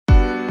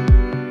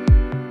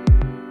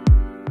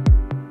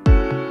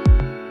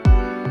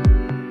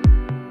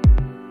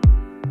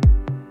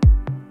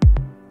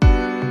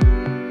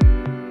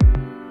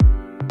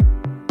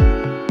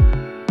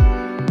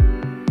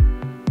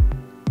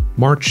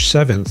March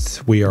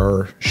 7th, we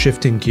are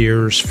shifting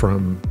gears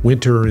from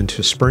winter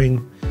into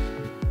spring,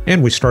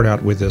 and we start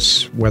out with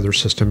this weather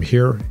system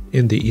here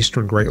in the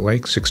eastern Great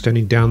Lakes,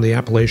 extending down the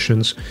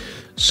Appalachians.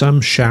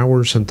 Some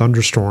showers and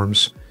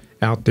thunderstorms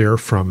out there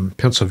from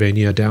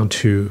Pennsylvania down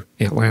to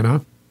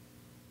Atlanta.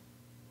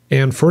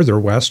 And further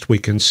west, we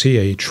can see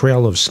a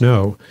trail of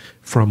snow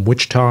from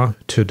Wichita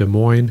to Des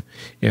Moines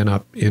and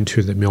up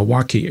into the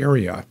Milwaukee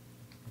area.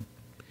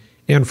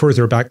 And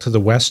further back to the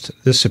west,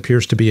 this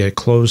appears to be a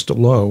closed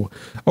low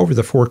over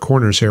the Four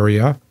Corners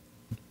area.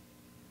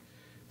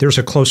 There's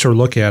a closer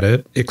look at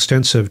it: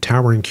 extensive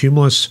towering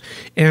cumulus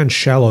and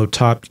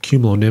shallow-topped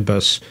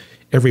cumulonimbus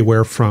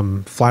everywhere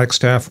from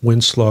Flagstaff,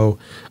 Winslow,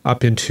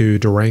 up into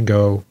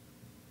Durango,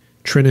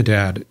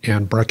 Trinidad,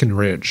 and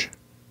Breckenridge.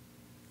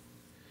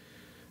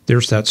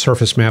 There's that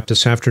surface map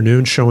this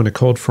afternoon showing a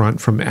cold front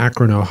from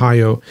Akron,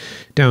 Ohio,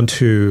 down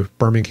to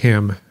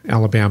Birmingham,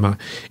 Alabama,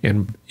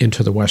 and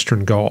into the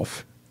western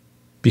Gulf.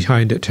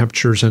 Behind it,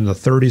 temperatures in the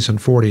 30s and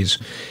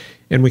 40s,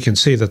 and we can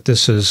see that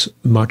this is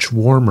much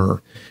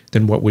warmer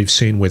than what we've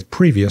seen with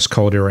previous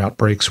cold air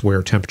outbreaks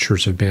where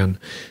temperatures have been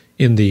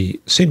in the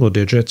single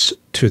digits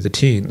to the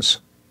teens.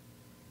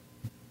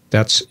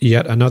 That's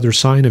yet another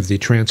sign of the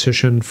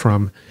transition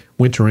from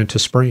winter into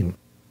spring.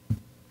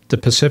 The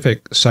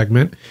Pacific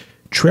segment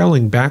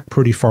trailing back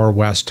pretty far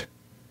west.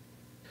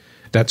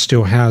 That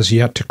still has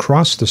yet to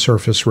cross the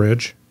surface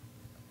ridge,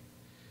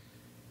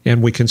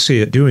 and we can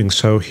see it doing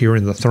so here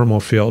in the thermal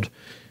field.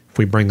 If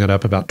we bring that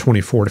up about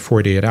 24 to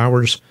 48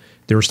 hours,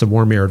 there's the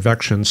warm air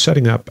advection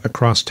setting up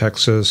across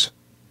Texas,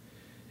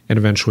 and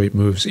eventually it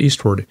moves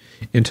eastward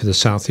into the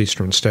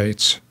southeastern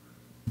states.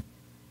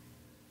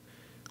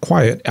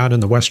 Quiet out in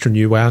the western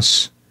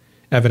U.S.,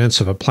 evidence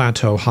of a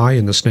plateau high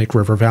in the Snake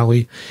River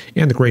Valley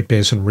and the Great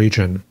Basin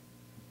region.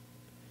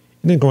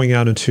 And then going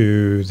out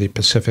into the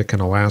Pacific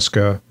and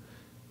Alaska,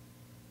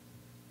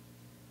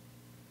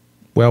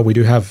 well, we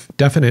do have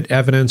definite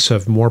evidence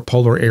of more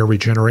polar air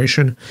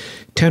regeneration,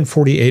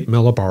 1048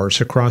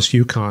 millibars across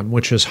Yukon,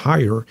 which is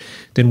higher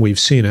than we've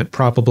seen it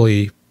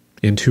probably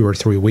in 2 or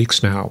 3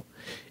 weeks now.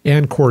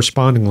 And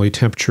correspondingly,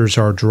 temperatures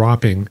are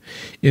dropping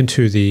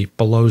into the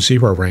below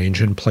zero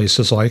range in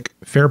places like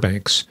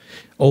Fairbanks,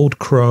 Old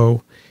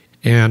Crow,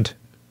 and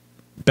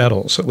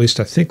Bettles. At least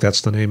I think that's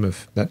the name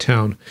of that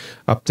town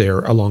up there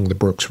along the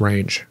Brooks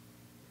Range.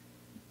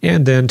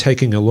 And then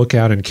taking a look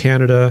out in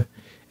Canada,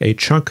 a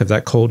chunk of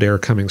that cold air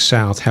coming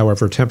south.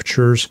 However,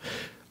 temperatures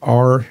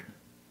are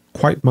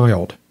quite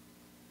mild,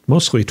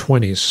 mostly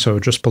 20s, so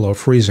just below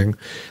freezing.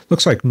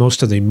 Looks like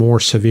most of the more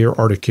severe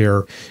Arctic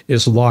air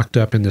is locked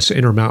up in this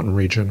Intermountain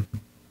region.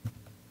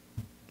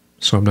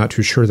 So I'm not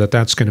too sure that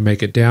that's going to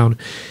make it down.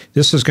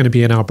 This is going to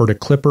be an Alberta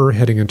Clipper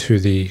heading into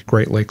the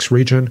Great Lakes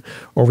region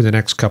over the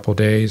next couple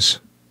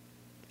days.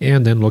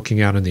 And then looking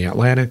out in the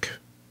Atlantic,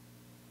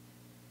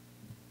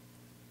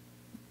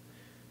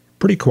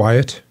 pretty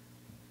quiet.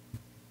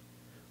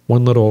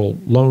 One little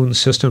lone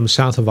system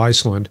south of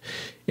Iceland.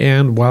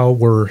 And while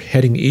we're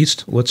heading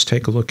east, let's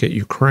take a look at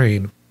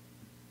Ukraine.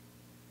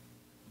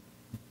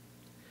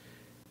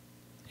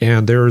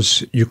 And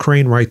there's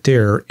Ukraine right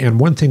there. And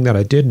one thing that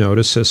I did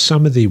notice is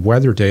some of the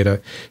weather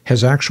data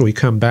has actually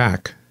come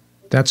back.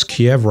 That's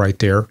Kiev right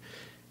there.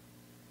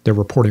 They're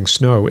reporting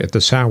snow at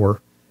this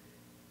hour.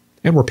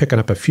 And we're picking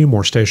up a few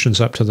more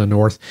stations up to the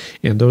north.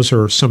 And those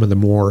are some of the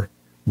more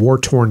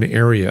war-torn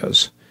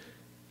areas.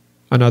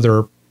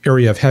 Another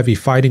area of heavy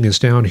fighting is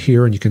down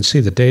here, and you can see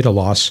the data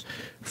loss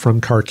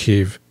from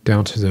Kharkiv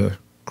down to the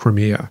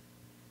Crimea.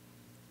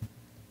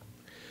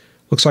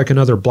 Looks like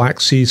another Black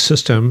Sea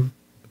system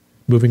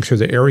moving through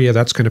the area.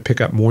 That's going to pick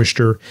up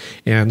moisture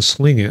and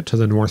sling it to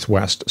the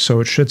northwest, so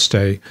it should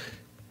stay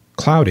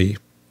cloudy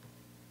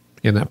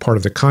in that part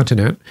of the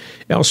continent.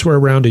 Elsewhere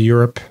around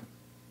Europe,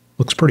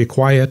 looks pretty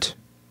quiet.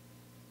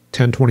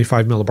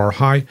 1025 millibar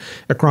high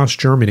across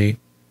Germany,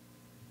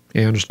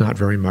 and there's not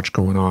very much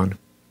going on.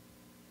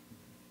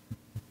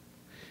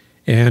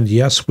 And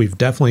yes, we've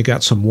definitely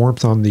got some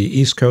warmth on the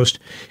East Coast.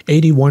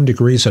 81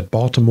 degrees at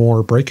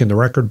Baltimore, breaking the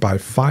record by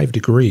 5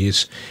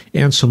 degrees,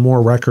 and some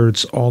more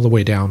records all the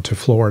way down to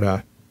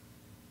Florida.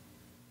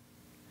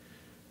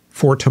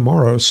 For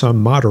tomorrow,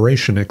 some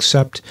moderation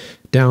except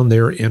down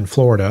there in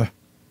Florida.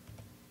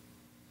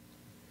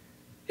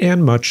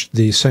 And much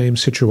the same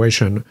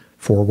situation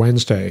for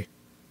Wednesday.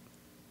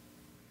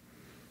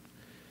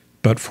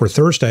 But for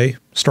Thursday,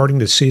 starting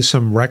to see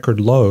some record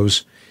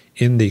lows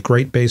in the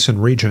Great Basin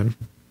region.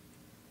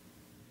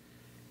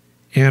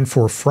 And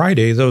for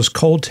Friday, those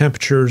cold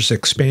temperatures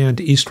expand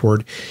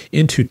eastward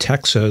into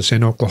Texas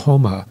and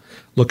Oklahoma,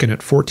 looking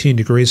at 14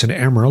 degrees in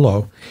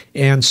Amarillo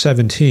and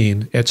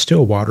 17 at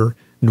Stillwater,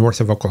 north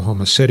of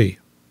Oklahoma City.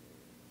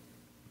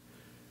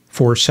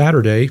 For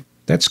Saturday,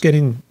 that's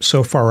getting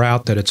so far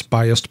out that it's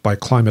biased by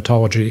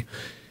climatology.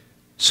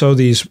 So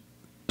these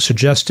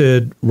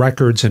suggested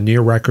records and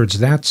near records,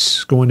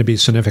 that's going to be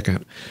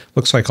significant.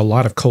 Looks like a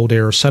lot of cold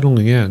air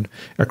settling in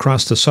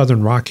across the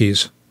southern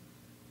Rockies.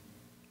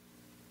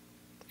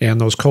 And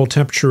those cold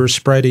temperatures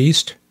spread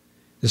east,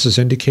 This is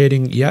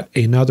indicating yet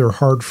another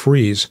hard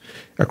freeze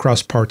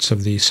across parts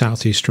of the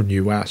southeastern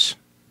U.S.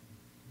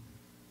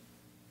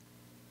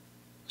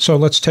 So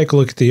let's take a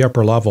look at the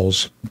upper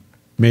levels.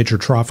 Major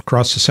trough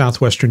across the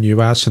southwestern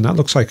U.S., and that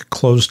looks like a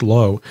closed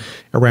low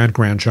around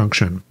Grand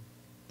Junction.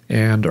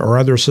 And our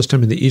other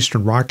system in the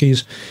eastern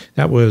Rockies,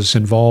 that was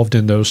involved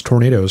in those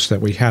tornadoes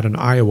that we had in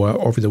Iowa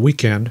over the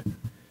weekend.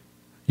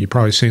 You've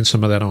probably seen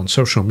some of that on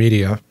social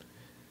media.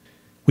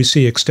 We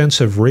see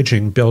extensive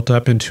ridging built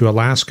up into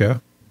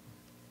Alaska.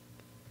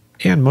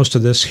 And most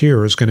of this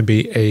here is going to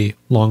be a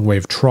long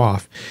wave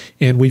trough.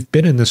 And we've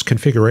been in this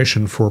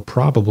configuration for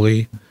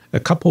probably a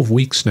couple of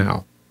weeks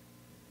now.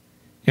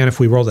 And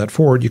if we roll that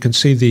forward, you can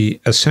see the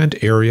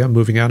ascent area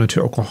moving out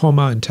into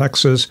Oklahoma and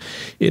Texas.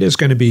 It is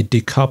going to be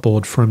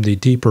decoupled from the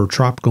deeper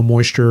tropical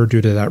moisture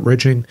due to that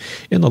ridging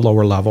in the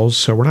lower levels.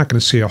 So we're not going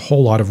to see a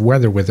whole lot of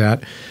weather with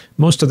that.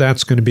 Most of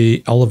that's going to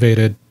be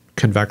elevated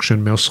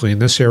convection, mostly in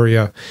this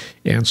area,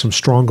 and some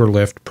stronger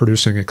lift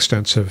producing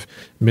extensive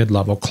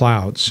mid-level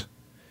clouds.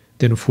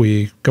 Then if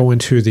we go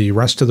into the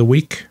rest of the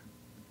week,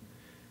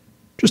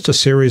 just a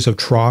series of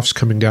troughs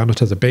coming down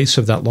into the base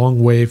of that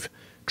long wave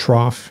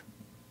trough.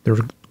 There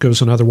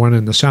goes another one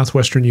in the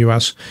southwestern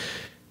U.S.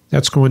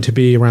 That's going to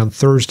be around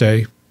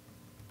Thursday.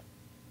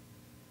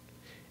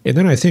 And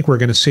then I think we're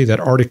going to see that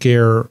Arctic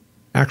air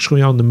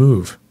actually on the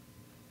move.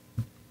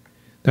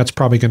 That's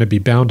probably going to be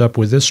bound up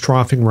with this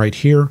troughing right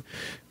here,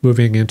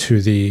 moving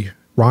into the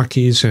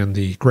Rockies and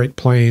the Great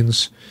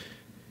Plains.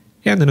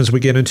 And then as we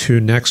get into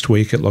next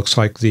week, it looks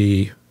like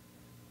the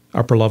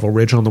upper level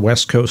ridge on the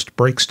west coast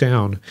breaks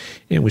down,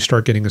 and we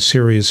start getting a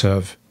series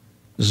of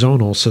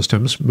zonal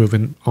systems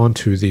moving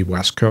onto the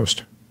west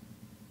coast.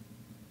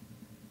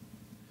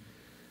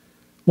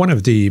 One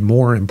of the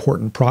more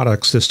important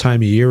products this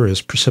time of year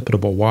is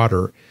precipitable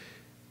water.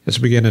 As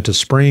we get into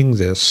spring,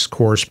 this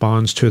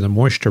corresponds to the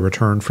moisture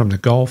return from the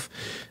Gulf,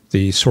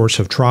 the source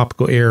of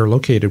tropical air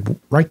located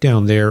right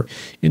down there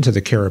into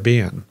the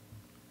Caribbean.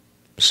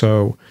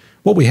 So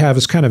what we have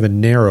is kind of a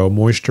narrow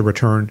moisture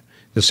return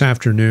this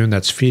afternoon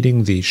that's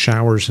feeding the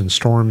showers and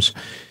storms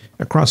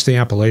across the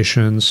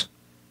Appalachians.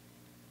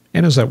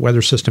 And as that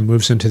weather system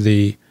moves into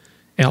the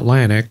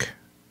Atlantic,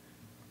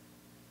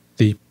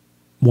 the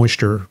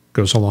moisture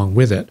goes along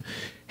with it.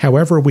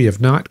 However, we have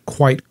not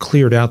quite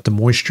cleared out the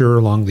moisture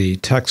along the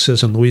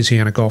Texas and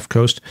Louisiana Gulf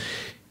Coast.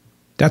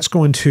 That's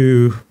going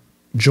to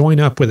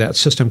join up with that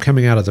system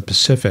coming out of the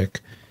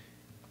Pacific.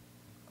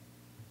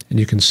 And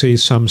you can see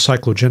some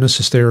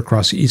cyclogenesis there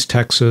across East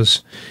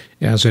Texas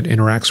as it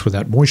interacts with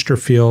that moisture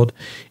field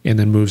and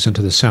then moves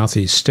into the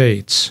southeast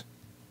states.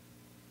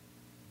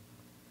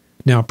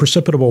 Now,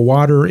 precipitable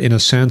water, in a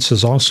sense,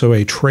 is also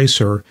a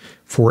tracer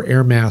for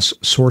air mass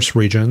source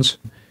regions.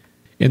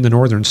 In the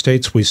northern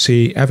states, we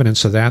see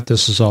evidence of that.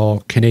 This is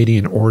all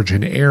Canadian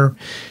origin air.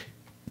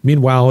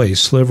 Meanwhile, a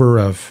sliver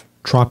of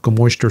tropical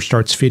moisture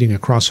starts feeding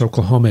across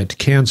Oklahoma into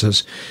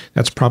Kansas.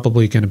 That's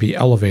probably going to be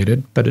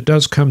elevated, but it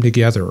does come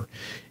together.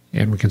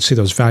 And we can see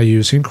those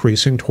values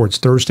increasing towards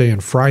Thursday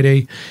and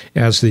Friday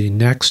as the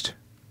next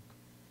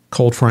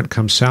cold front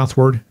comes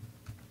southward.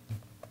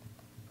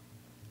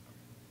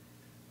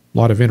 A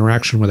lot of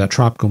interaction with that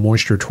tropical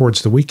moisture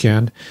towards the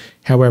weekend.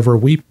 However,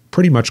 we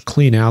pretty much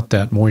clean out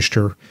that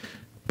moisture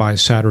by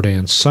Saturday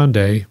and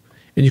Sunday,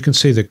 and you can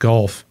see the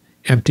Gulf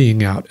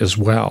emptying out as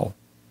well.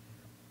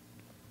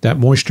 That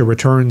moisture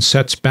return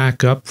sets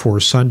back up for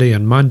Sunday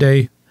and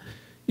Monday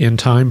in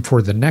time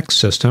for the next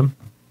system.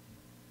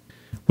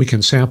 We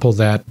can sample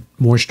that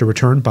moisture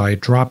return by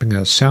dropping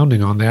a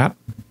sounding on that,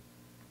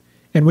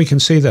 and we can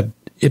see that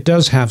it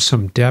does have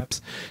some depth.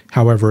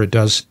 However, it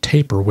does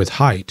taper with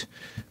height.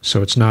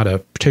 So it's not a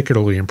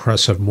particularly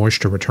impressive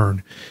moisture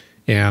return.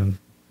 And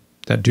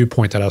that dew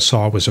point that I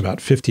saw was about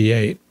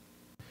 58.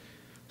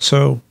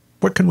 So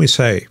what can we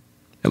say?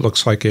 It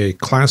looks like a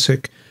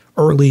classic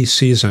early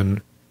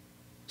season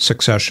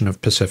succession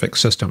of Pacific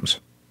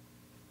systems.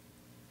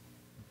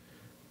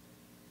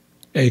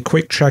 A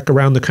quick check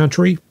around the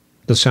country.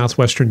 The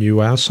southwestern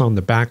U.S. on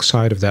the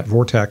backside of that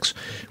vortex,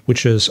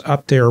 which is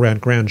up there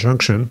around Grand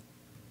Junction.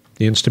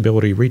 The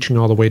instability reaching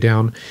all the way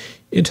down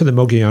into the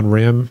Mogollon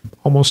Rim,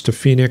 almost to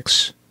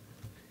Phoenix.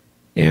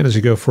 And as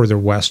you go further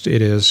west,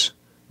 it is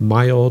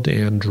mild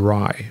and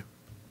dry.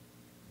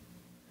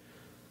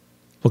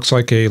 Looks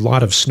like a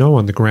lot of snow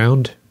on the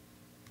ground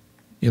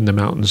in the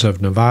mountains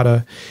of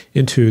Nevada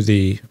into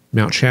the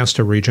Mount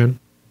Shasta region.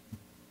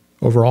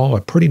 Overall,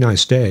 a pretty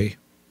nice day.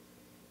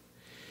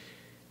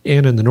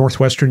 And in the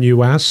northwestern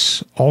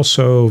U.S.,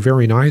 also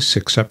very nice,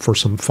 except for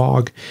some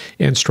fog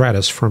and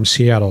stratus from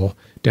Seattle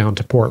down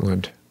to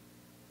Portland.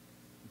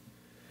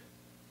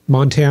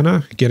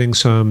 Montana getting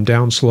some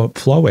downslope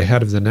flow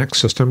ahead of the next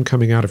system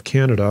coming out of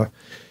Canada.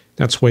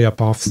 That's way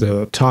up off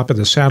the top of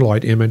the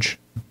satellite image.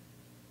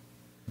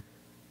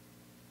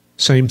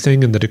 Same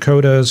thing in the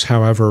Dakotas,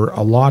 however,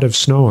 a lot of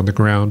snow on the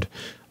ground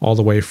all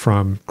the way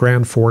from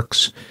Grand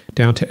Forks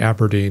down to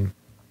Aberdeen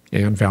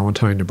and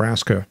Valentine,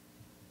 Nebraska.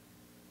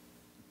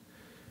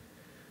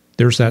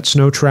 There's that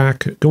snow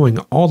track going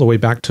all the way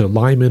back to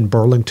Lyman,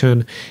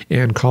 Burlington,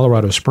 and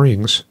Colorado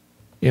Springs.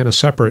 and a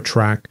separate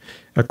track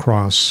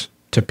across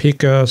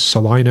Topeka,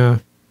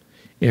 Salina,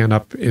 and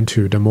up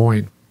into Des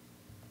Moines.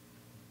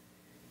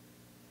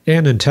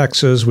 And in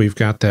Texas, we've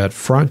got that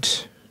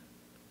front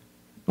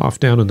off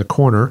down in the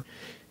corner.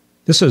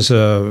 This is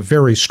a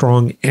very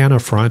strong Anna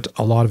front.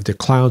 A lot of the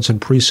clouds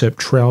and precip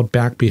trailed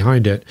back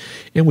behind it,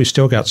 and we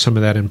still got some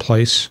of that in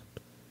place.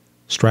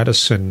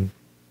 Stratus and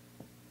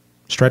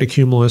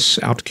stratocumulus,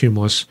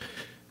 altocumulus,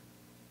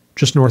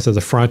 just north of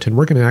the front, and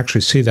we're going to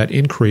actually see that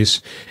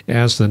increase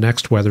as the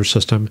next weather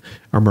system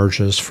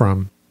emerges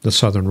from the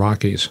southern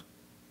Rockies.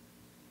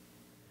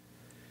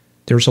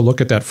 There's a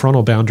look at that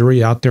frontal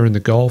boundary out there in the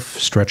Gulf,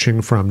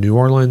 stretching from New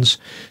Orleans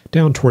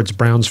down towards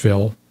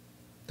Brownsville.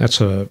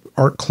 That's a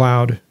arc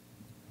cloud.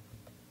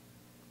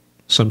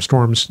 Some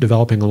storms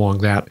developing along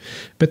that,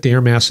 but the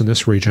air mass in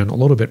this region a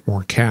little bit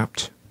more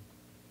capped.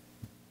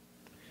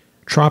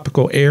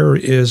 Tropical air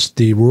is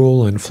the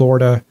rule in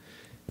Florida.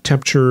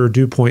 Temperature,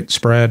 dew point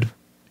spread,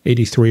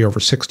 83 over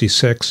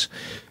 66,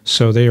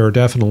 so they are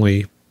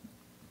definitely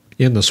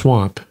in the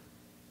swamp.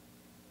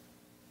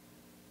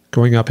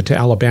 Going up into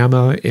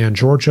Alabama and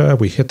Georgia,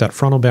 we hit that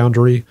frontal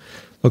boundary.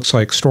 Looks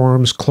like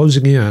storms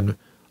closing in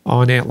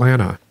on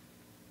Atlanta.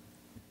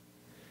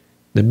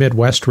 The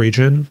Midwest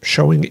region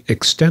showing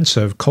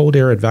extensive cold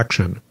air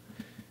advection.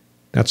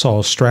 That's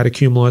all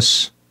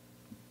stratocumulus,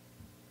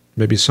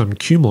 maybe some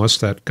cumulus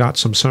that got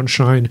some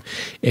sunshine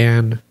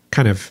and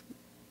kind of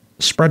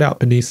spread out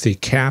beneath the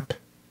cap.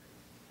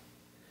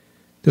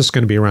 This is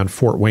going to be around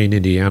Fort Wayne,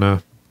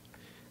 Indiana.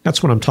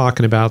 That's what I'm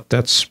talking about.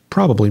 That's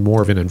probably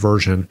more of an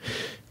inversion,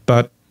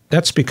 but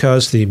that's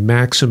because the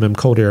maximum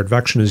cold air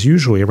advection is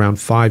usually around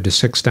 5,000 to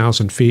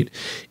 6,000 feet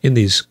in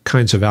these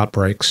kinds of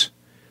outbreaks.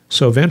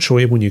 So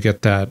eventually, when you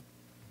get that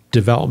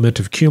development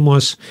of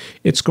cumulus,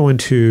 it's going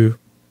to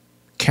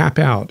cap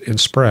out and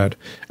spread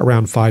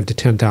around 5,000 to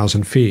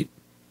 10,000 feet.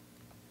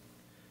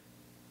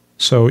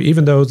 So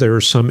even though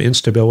there's some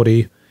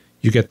instability,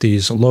 you get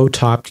these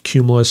low-topped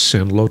cumulus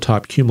and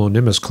low-topped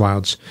cumulonimbus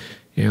clouds,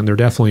 and they're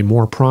definitely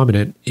more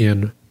prominent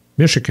in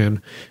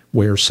Michigan,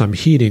 where some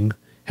heating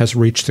has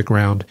reached the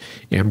ground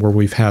and where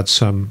we've had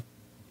some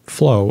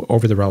flow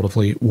over the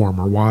relatively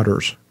warmer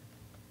waters.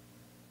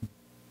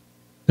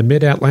 The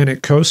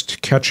mid-Atlantic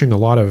coast catching a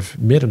lot of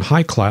mid and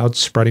high clouds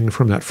spreading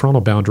from that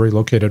frontal boundary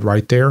located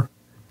right there.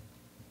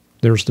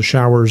 There's the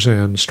showers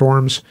and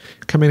storms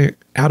coming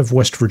out of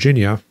West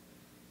Virginia.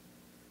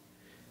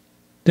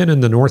 Then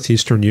in the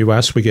northeastern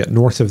U.S., we get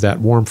north of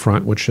that warm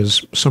front, which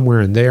is somewhere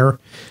in there.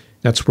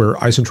 That's where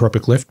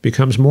isentropic lift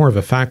becomes more of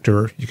a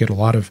factor. You get a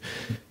lot of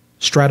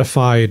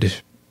stratified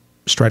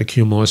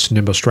stratocumulus,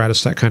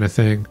 nimbostratus, that kind of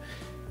thing.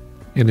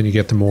 And then you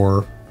get the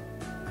more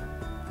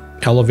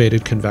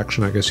elevated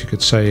convection, I guess you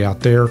could say,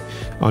 out there.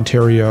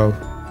 Ontario,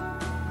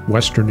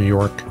 western New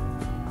York,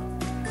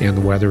 and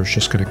the weather is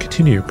just going to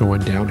continue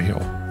going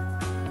downhill.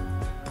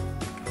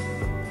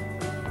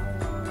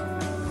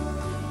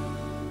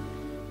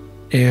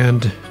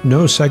 And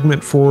no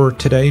segment for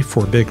today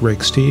for Big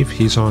Rig Steve.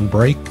 He's on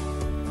break.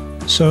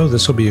 So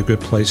this will be a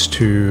good place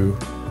to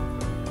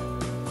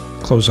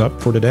close up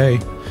for today.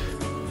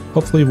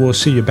 Hopefully we'll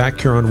see you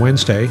back here on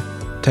Wednesday.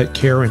 Take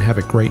care and have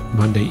a great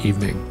Monday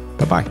evening.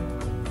 Bye-bye.